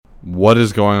What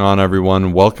is going on,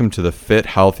 everyone? Welcome to the Fit,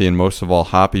 Healthy, and most of all,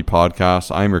 Happy podcast.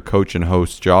 I'm your coach and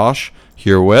host, Josh,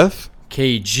 here with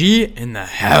KG in the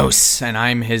house, and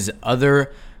I'm his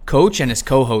other coach and his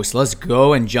co-host. Let's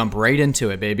go and jump right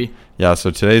into it, baby. Yeah,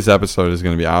 so today's episode is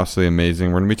going to be absolutely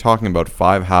amazing. We're going to be talking about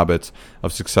 5 habits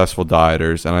of successful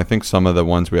dieters, and I think some of the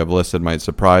ones we have listed might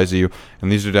surprise you,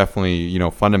 and these are definitely,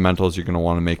 fundamentals you're going to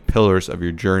want to make pillars of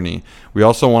your journey. We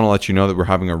also want to let you know that we're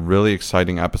having a really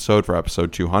exciting episode for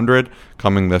episode 200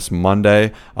 coming this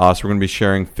Monday. So we're going to be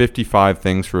sharing 55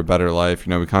 things for a better life.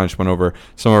 We kind of just went over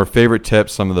some of our favorite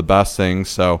tips, some of the best things,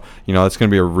 so, it's going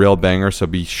to be a real banger, so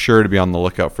be sure to be on the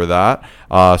lookout for that.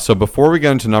 So before we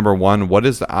get into number 1, what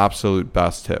is the absolute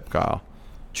best tip, Kyle?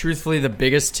 Truthfully, the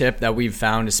biggest tip that we've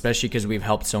found, especially because we've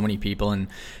helped so many people, and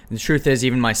the truth is,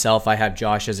 even myself, I have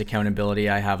Josh as accountability.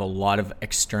 I have a lot of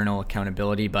external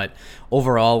accountability, but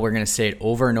overall, we're going to say it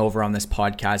over and over on this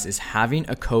podcast, is having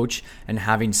a coach and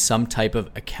having some type of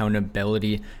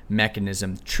accountability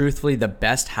mechanism. Truthfully, the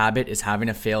best habit is having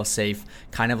a fail-safe,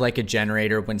 kind of like a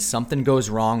generator. When something goes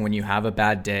wrong, when you have a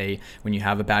bad day, when you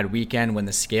have a bad weekend, when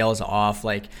the scale's off,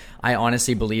 I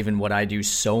honestly believe in what I do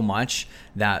so much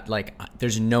that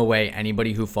there's no way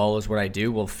anybody who follows what I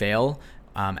do will fail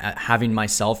at having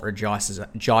myself or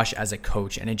Josh as a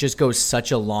coach. And it just goes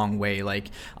such a long way.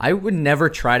 I would never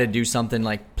try to do something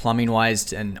like plumbing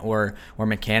wise or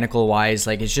mechanical wise.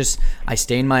 It's just, I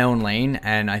stay in my own lane,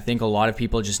 and I think a lot of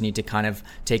people just need to kind of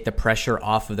take the pressure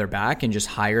off of their back and just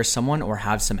hire someone or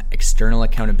have some external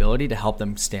accountability to help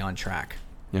them stay on track.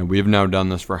 Yeah, we've now done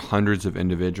this for hundreds of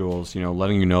individuals,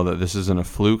 letting you know that this isn't a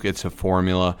fluke, it's a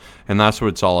formula, and that's what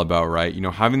it's all about, right?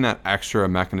 Having that extra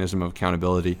mechanism of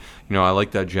accountability. I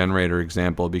like that generator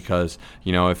example because,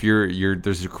 if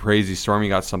there's a crazy storm, you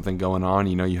got something going on,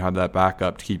 you have that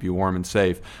backup to keep you warm and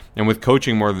safe. And with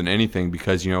coaching more than anything,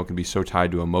 because, it can be so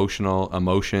tied to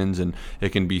emotions, and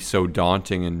it can be so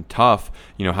daunting and tough,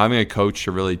 having a coach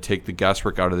to really take the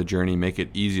guesswork out of the journey, make it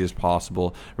easy as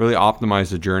possible, really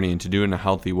optimize the journey, and to do it in a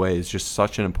healthy way is just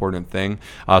such an important thing.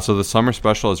 So the summer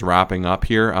special is wrapping up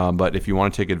here, but if you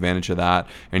want to take advantage of that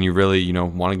and you really,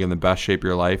 want to get in the best shape of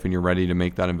your life and you're ready to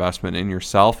make that investment in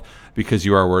yourself because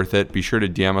you are worth it, be sure to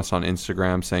DM us on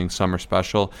Instagram saying summer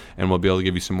special, and we'll be able to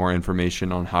give you some more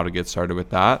information on how to get started with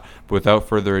that. But without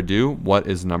further ado, what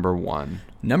is number 1?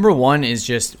 Number 1 is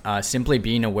just simply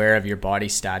being aware of your body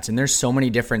stats. And there's so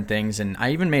many different things. And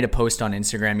I even made a post on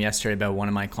Instagram yesterday about one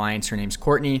of my clients. Her name's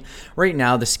Courtney. Right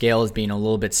now, the scale is being a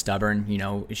little bit stubborn.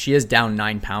 She is down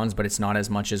 9 pounds, but it's not as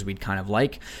much as we'd kind of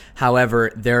like.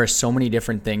 However, there are so many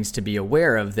different things to be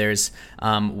aware of. There's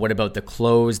what about the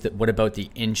clothes? What about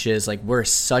the inches? We're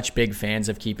such big fans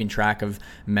of keeping track of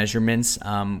measurements.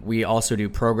 We also do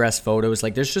progress photos.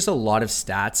 There's just a lot of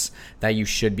stats that you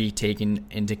should be taking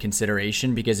into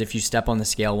consideration. Because if you step on the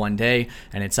scale one day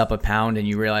and it's up a pound and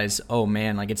you realize, oh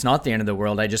man, it's not the end of the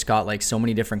world. I just got so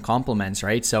many different compliments,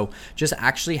 right? So just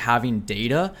actually having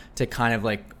data to kind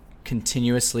of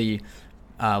continuously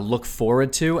look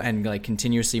forward to and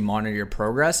continuously monitor your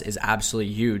progress is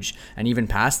absolutely huge. And even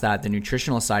past that, the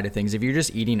nutritional side of things, if you're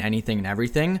just eating anything and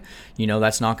everything,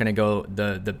 that's not going to go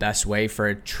the best way for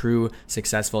a true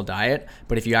successful diet.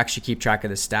 But if you actually keep track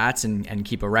of the stats and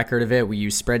keep a record of it, we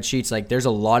use spreadsheets. There's a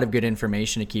lot of good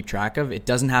information to keep track of. It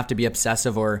doesn't have to be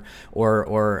obsessive or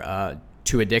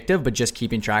too addictive, but just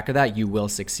keeping track of that, you will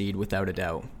succeed without a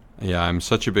doubt. Yeah, I'm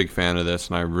such a big fan of this,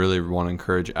 and I really want to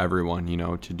encourage everyone,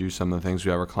 to do some of the things we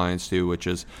have our clients do, which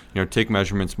is, take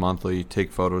measurements monthly,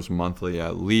 take photos monthly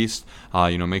at least,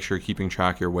 make sure you're keeping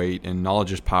track of your weight, and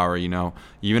knowledge is power,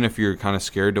 even if you're kind of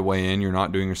scared to weigh in, you're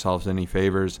not doing yourselves any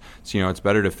favors. So, it's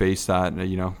better to face that,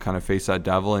 kind of face that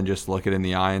devil and just look it in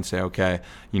the eye and say, okay,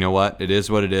 you know what, it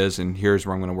is what it is, and here's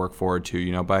where I'm going to work forward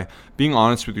to. By being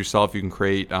honest with yourself, you can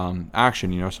create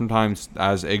action. Sometimes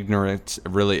as ignorance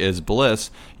really is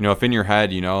bliss, if in your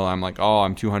head, I'm like, oh,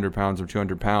 I'm 200 pounds or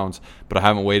 200 pounds, but I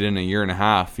haven't weighed in a year and a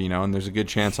half, and there's a good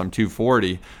chance I'm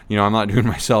 240, I'm not doing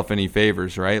myself any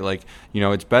favors, right?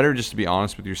 It's better just to be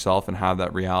honest with yourself and have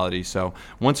that reality. So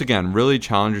once again, really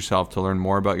challenge yourself to learn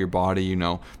more about your body.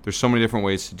 There's so many different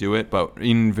ways to do it, but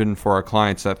even for our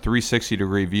clients, that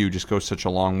 360-degree view just goes such a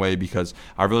long way because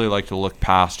I really like to look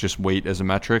past just weight as a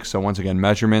metric. So once again,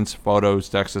 measurements, photos,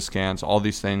 DEXA scans, all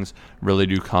these things really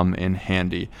do come in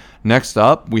handy. Next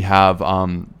up, we have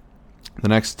The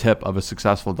next tip of a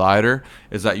successful dieter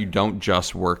is that you don't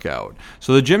just work out.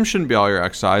 So the gym shouldn't be all your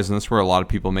exercise, and that's where a lot of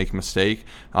people make a mistake.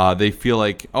 They feel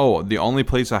like, oh, the only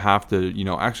place I have to,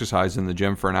 exercise in the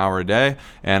gym for an hour a day,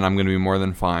 and I'm going to be more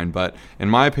than fine. But in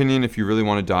my opinion, if you really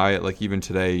want to diet, like even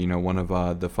today, one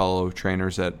of the fellow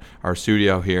trainers at our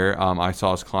studio here, I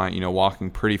saw his client,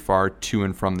 walking pretty far to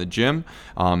and from the gym,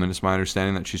 and it's my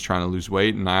understanding that she's trying to lose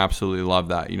weight, and I absolutely love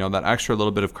that. That extra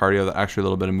little bit of cardio, that extra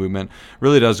little bit of movement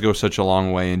really does go such a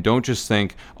long way. And don't just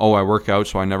think, oh, I work out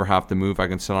so I never have to move, I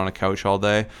can sit on a couch all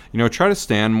day. Try to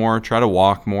stand more, try to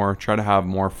walk more, try to have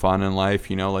more fun in life,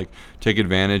 like take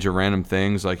advantage of random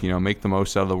things, like make the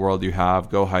most out of the world you have.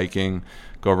 Go hiking,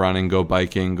 go running, go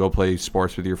biking, go play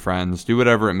sports with your friends, do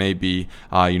whatever it may be.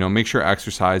 Make sure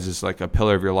exercise is like a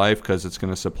pillar of your life, because it's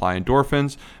going to supply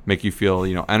endorphins, make you feel,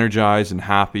 energized and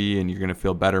happy, and you're going to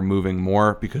feel better moving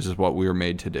more, because it's what we were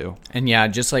made to do. And yeah,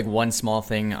 just like one small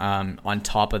thing on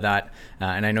top of that,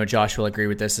 and I know Josh will agree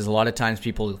with this, is a lot of times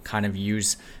people kind of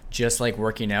use just like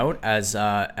working out as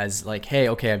like, hey,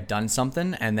 okay, I've done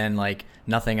something, and then like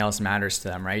nothing else matters to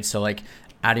them, right? So like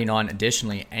adding on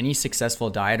additionally, any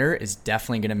successful dieter is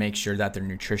definitely going to make sure that their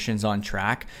nutrition's on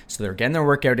track. So they're getting their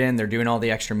workout in, they're doing all the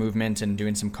extra movement and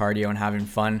doing some cardio and having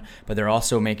fun, but they're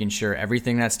also making sure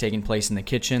everything that's taking place in the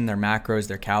kitchen, their macros,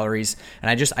 their calories.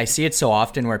 And I see it so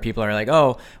often where people are like,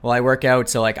 oh, well, I work out,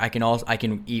 so like I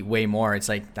can eat way more. It's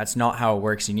like, that's not how it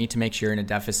works. You need to make sure you're in a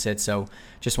deficit. So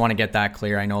just want to get that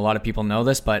clear. I know a lot of people know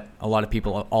this, but a lot of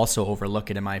people also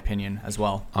overlook it, in my opinion, as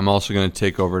well. I'm also going to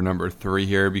take over number 3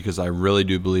 here, because I really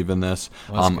do believe in this.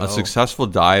 A successful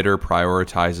dieter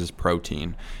prioritizes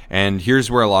protein. And here's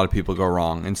where a lot of people go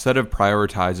wrong. Instead of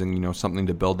prioritizing, something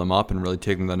to build them up and really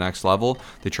take them to the next level,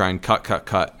 they try and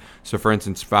cut. So for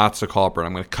instance, fat's a culprit.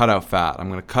 I'm going to cut out fat. I'm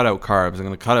going to cut out carbs. I'm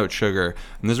going to cut out sugar.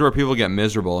 And this is where people get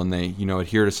miserable, and they,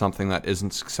 adhere to something that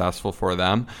isn't successful for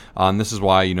them. And this is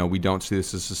why, we don't see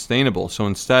this as sustainable. So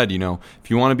instead, if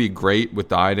you want to be great with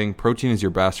dieting, protein is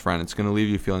your best friend. It's going to leave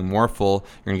you feeling more full.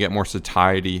 You're going to get more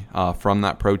satiety from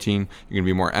that protein. You're going to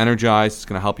be more energized. It's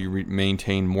going to help you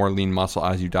maintain more lean muscle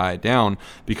as you diet down,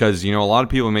 because, a lot of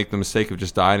people make the mistake of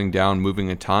just dieting down, moving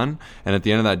a ton. And at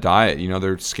the end of that diet,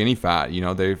 they're skinny fat,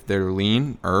 they're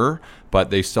lean-er, but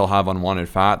they still have unwanted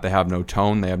fat. They have no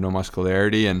tone. They have no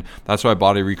muscularity. And that's why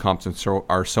body recomps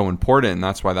are so important. And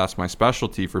that's why that's my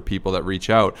specialty for people that reach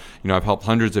out. I've helped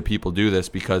hundreds of people do this,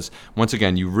 because once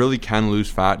again, you really can lose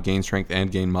fat, gain strength, and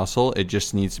gain muscle. It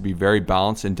just needs to be very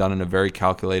balanced and done in a very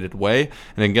calculated way,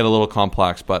 and it can get a little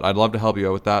complex, but I'd love to help you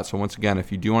out with that. So once again,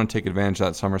 if you do want to take advantage of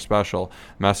that summer special,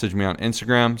 message me on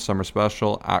Instagram, summer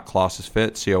special at Colossus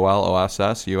Fit,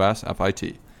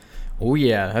 COLOSSUSFIT. Oh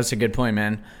yeah, that's a good point,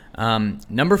 man.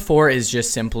 Number 4 is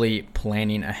just simply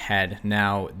planning ahead.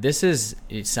 Now,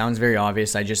 it sounds very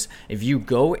obvious. If you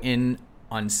go in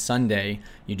on Sunday,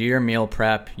 you do your meal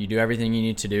prep, you do everything you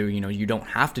need to do. You don't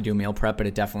have to do meal prep, but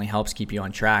it definitely helps keep you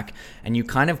on track. And you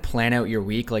kind of plan out your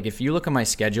week. Like if you look at my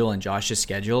schedule and Josh's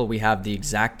schedule, we have the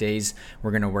exact days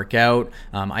we're going to work out.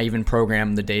 I even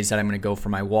program the days that I'm going to go for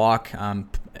my walk,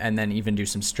 and then even do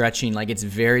some stretching. Like it's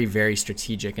very, very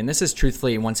strategic. And this is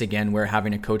truthfully, once again, where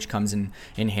having a coach comes in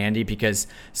handy, because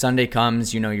Sunday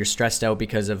comes, you're stressed out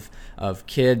because of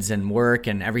kids and work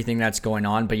and everything that's going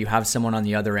on, but you have someone on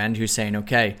the other end who's saying,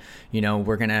 okay,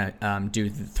 we're going to do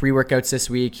 3 workouts this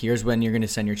week. Here's when you're going to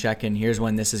send your check-in. Here's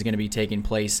when this is going to be taking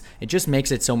place. It just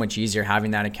makes it so much easier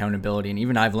having that accountability. And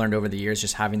even I've learned over the years,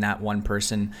 just having that one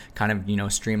person kind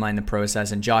of, streamline the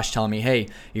process, and Josh telling me, hey,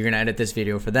 you're going to edit this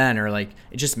video for then, or like,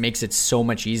 it just makes it so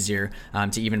much easier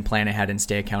to even plan ahead and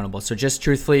stay accountable. So just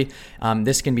truthfully,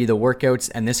 this can be the workouts,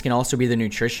 and this can also be the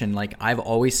nutrition. Like I've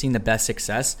always seen the best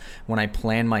success when I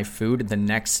plan my food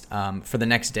for the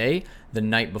next day, the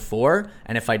night before.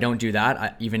 And if I don't do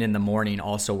that, even in the morning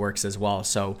also works as well.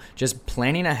 So just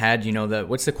planning ahead,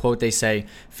 what's the quote they say?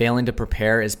 Failing to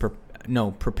prepare is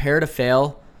prepare to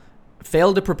fail.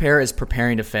 Fail to prepare is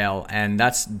preparing to fail. And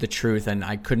that's the truth. And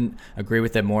I couldn't agree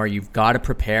with it more. You've got to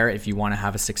prepare if you want to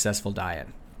have a successful diet.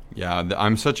 Yeah,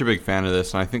 I'm such a big fan of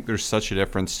this. And I think there's such a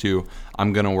difference to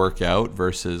I'm going to work out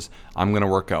versus I'm going to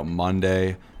work out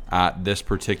Monday at this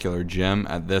particular gym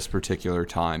at this particular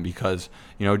time, because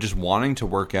just wanting to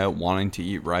work out, wanting to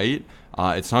eat right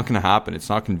it's not going to happen. It's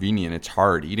not convenient. It's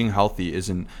hard. Eating healthy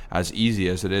isn't as easy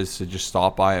as it is to just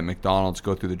stop by at McDonald's,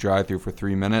 go through the drive-thru for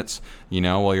 3 minutes,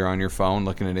 while you're on your phone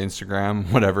looking at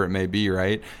Instagram, whatever it may be,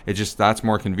 right? That's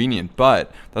more convenient.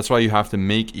 But that's why you have to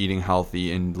make eating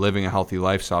healthy and living a healthy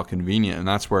lifestyle convenient. And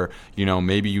that's where,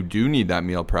 maybe you do need that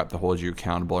meal prep to hold you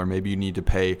accountable, or maybe you need to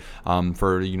pay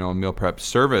for, a meal prep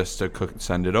service to cook,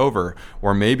 send it over.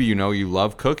 Or maybe, you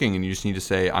love cooking and you just need to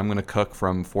say, I'm going to cook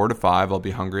from 4 to 5. I'll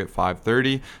be hungry at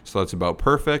 5:30. So that's about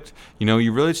perfect.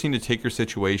 You really just need to take your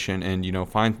situation and,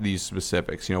 find these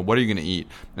specifics. What are you going to eat?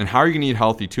 And how are you going to eat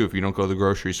healthy too if you don't go to the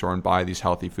grocery store and buy these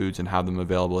healthy foods and have them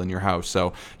available in your house?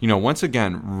 So, once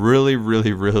again, really,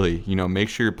 really, really, make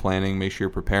sure you're planning, make sure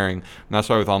you're preparing. And that's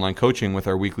why with online coaching, with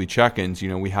our weekly check-ins,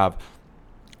 we have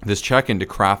this check-in to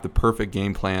craft the perfect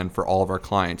game plan for all of our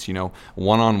clients,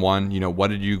 one-on-one, what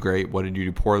did you do great? What did you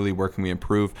do poorly? Where can we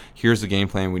improve? Here's the game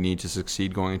plan we need to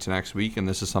succeed going into next week. And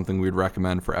this is something we'd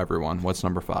recommend for everyone. What's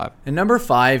number 5? And number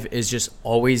 5 is just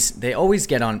they always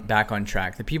get back on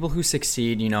track. The people who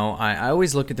succeed, I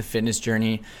always look at the fitness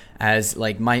journey as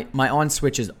like my on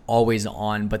switch is always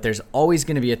on, but there's always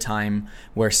going to be a time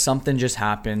where something just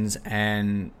happens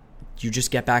and you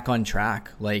just get back on track.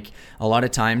 Like a lot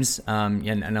of times,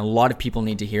 and a lot of people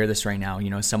need to hear this right now.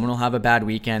 Someone will have a bad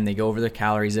weekend. They go over their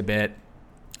calories a bit.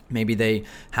 Maybe they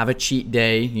have a cheat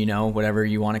day, whatever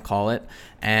you want to call it.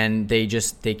 And they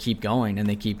keep going and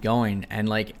they keep going. And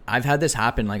like, I've had this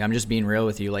happen. Like, I'm just being real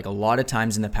with you. Like a lot of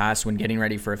times in the past when getting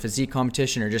ready for a physique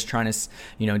competition or just trying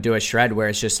to, do a shred where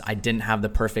it's just, I didn't have the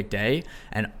perfect day.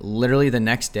 And literally the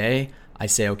next day I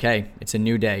say, okay, it's a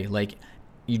new day. Like,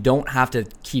 you don't have to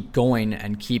keep going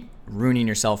and keep ruining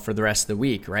yourself for the rest of the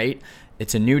week, right?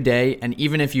 It's a new day. And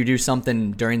even if you do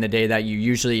something during the day that you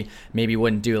usually maybe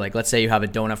wouldn't do, like let's say you have a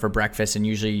donut for breakfast and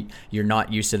usually you're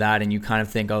not used to that and you kind of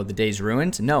think, oh, the day's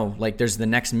ruined. No, like there's the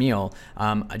next meal.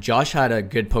 Josh had a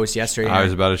good post yesterday. I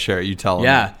was about to share it. You tell him.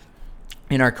 Yeah.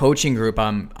 In our coaching group,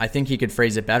 I think he could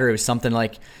phrase it better. It was something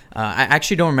like, I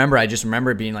actually don't remember. I just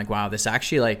remember being like, wow, this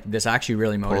actually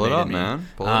really motivated me. Pull it up, man.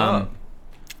 Pull it up.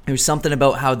 It was something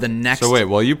about how the next... So wait,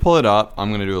 while you pull it up, I'm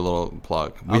going to do a little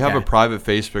plug. We have a private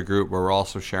Facebook group where we're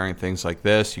also sharing things like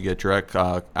this. You get direct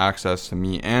access to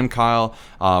me and Kyle.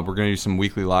 We're going to do some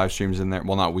weekly live streams in there.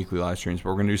 Well, not weekly live streams, but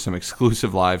we're going to do some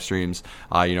exclusive live streams,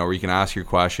 where you can ask your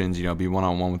questions, be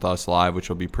one-on-one with us live, which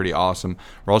will be pretty awesome.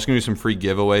 We're also going to do some free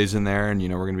giveaways in there, and,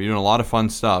 we're going to be doing a lot of fun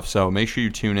stuff. So make sure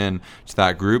you tune in to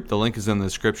that group. The link is in the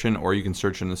description, or you can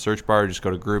search in the search bar. Just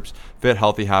go to groups, Fit,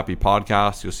 Healthy, Happy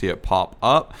Podcast. You'll see it pop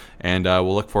up. And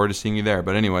we'll look forward to seeing you there.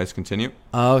 But anyways, continue.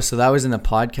 Oh, so that was in the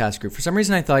podcast group. For some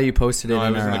reason, I thought you posted it in our...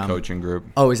 No, it was in the coaching group.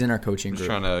 Oh, it was in our coaching group. Just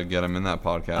trying to get them in that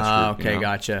podcast group. Okay,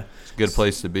 gotcha. It's a good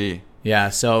place to be. Yeah,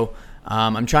 so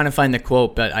I'm trying to find the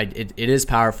quote, but it is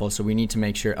powerful, so we need to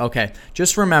make sure. Okay,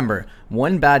 just remember,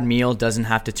 one bad meal doesn't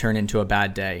have to turn into a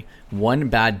bad day. One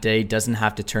bad day doesn't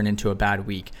have to turn into a bad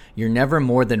week. You're never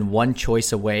more than one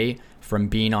choice away from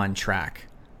being on track.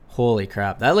 Holy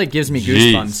crap. That like gives me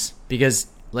goosebumps because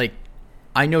like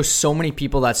I know so many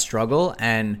people that struggle,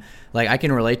 and like I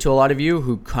can relate to a lot of you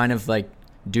who kind of like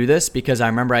do this, because I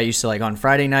remember I used to like on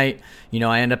Friday night,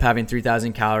 I end up having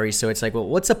 3,000 calories. So it's like, well,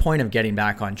 what's the point of getting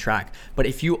back on track? But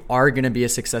if you are going to be a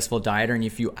successful dieter and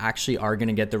if you actually are going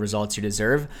to get the results you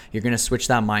deserve, you're going to switch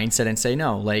that mindset and say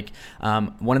no. Like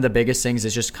one of the biggest things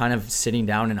is just kind of sitting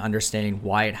down and understanding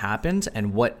why it happened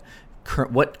and what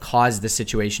caused the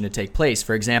situation to take place.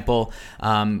 For example,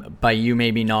 by you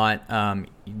maybe not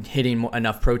hitting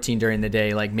enough protein during the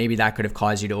day, like maybe that could have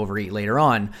caused you to overeat later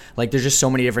on. Like there's just so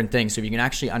many different things. So if you can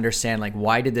actually understand like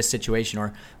why did this situation,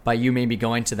 or by you maybe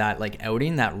going to that like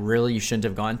outing that really you shouldn't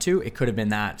have gone to, it could have been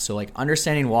that. So like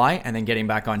understanding why and then getting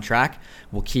back on track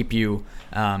will keep you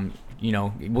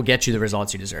will get you the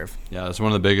results you deserve. Yeah, that's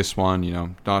one of the biggest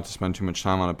one, not to spend too much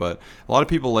time on it, but a lot of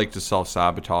people like to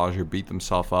self-sabotage or beat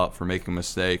themselves up for making a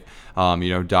mistake.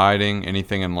 Dieting,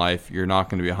 anything in life, you're not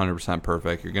going to be 100%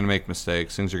 perfect. You're going to make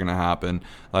mistakes. Things are going to happen.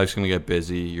 Life's going to get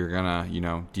busy. You're going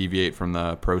to, deviate from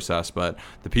the process. But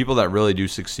the people that really do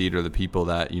succeed are the people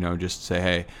that, just say,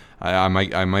 hey, I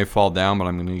might fall down, but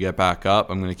I'm going to get back up.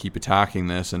 I'm going to keep attacking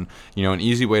this. And, an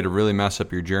easy way to really mess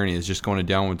up your journey is just going a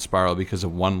downward spiral because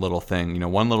of one little thing.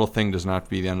 One little thing does not have to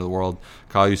be the end of the world.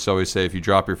 Kyle used to always say, if you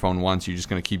drop your phone once, you're just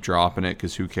going to keep dropping it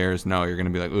because who cares? No, you're going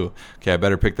to be like, ooh, okay, I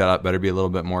better pick that up. Better be a little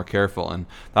bit more careful. And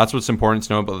that's what's important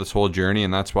to know about this whole journey.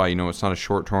 And that's why, it's not a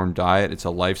short-term diet. It's a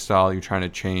lifestyle you're trying to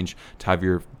change to have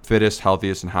your fittest,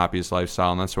 healthiest, and happiest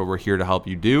lifestyle. And that's what we're here to help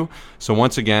you do. So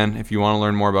once again, if you want to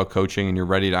learn more about coaching and you're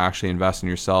ready to actually invest in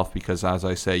yourself, because as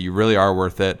I say, you really are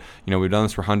worth it. You know, we've done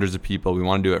this for hundreds of people. We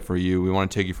want to do it for you. We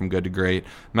want to take you from good to great.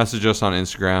 Message us on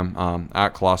Instagram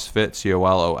at ColossFit,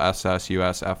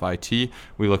 COLOSSUSFIT.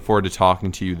 We look forward to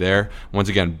talking to you there. Once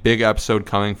again, big episode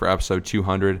coming for episode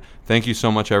 200. Thank you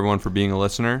so much, everyone, for being a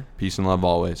listener. Peace and love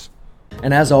always.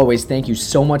 And as always, thank you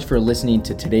so much for listening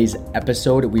to today's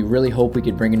episode. We really hope we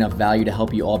could bring enough value to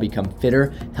help you all become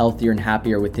fitter, healthier, and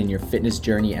happier within your fitness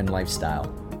journey and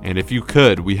lifestyle. And if you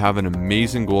could, we have an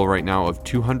amazing goal right now of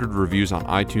 200 reviews on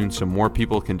iTunes so more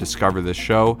people can discover this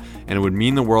show. And it would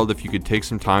mean the world if you could take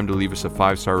some time to leave us a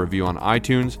 5-star review on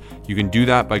iTunes. You can do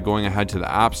that by going ahead to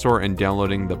the App Store and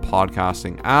downloading the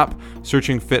podcasting app,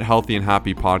 searching Fit, Healthy, and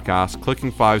Happy Podcast,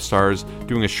 clicking 5 stars,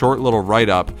 doing a short little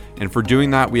write-up. And for doing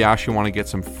that, we actually want to get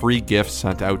some free gifts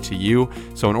sent out to you.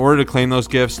 So in order to claim those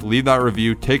gifts, leave that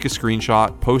review, take a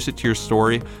screenshot, post it to your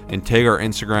story, and tag our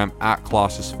Instagram at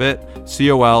ColossFit,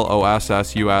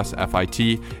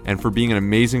 COLOSSUSFIT, and for being an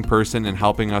amazing person and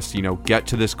helping us, get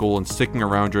to this goal and sticking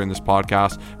around during this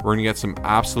podcast. We're going to get some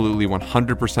absolutely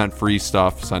 100% free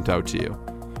stuff sent out to you.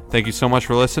 Thank you so much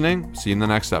for listening. See you in the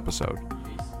next episode.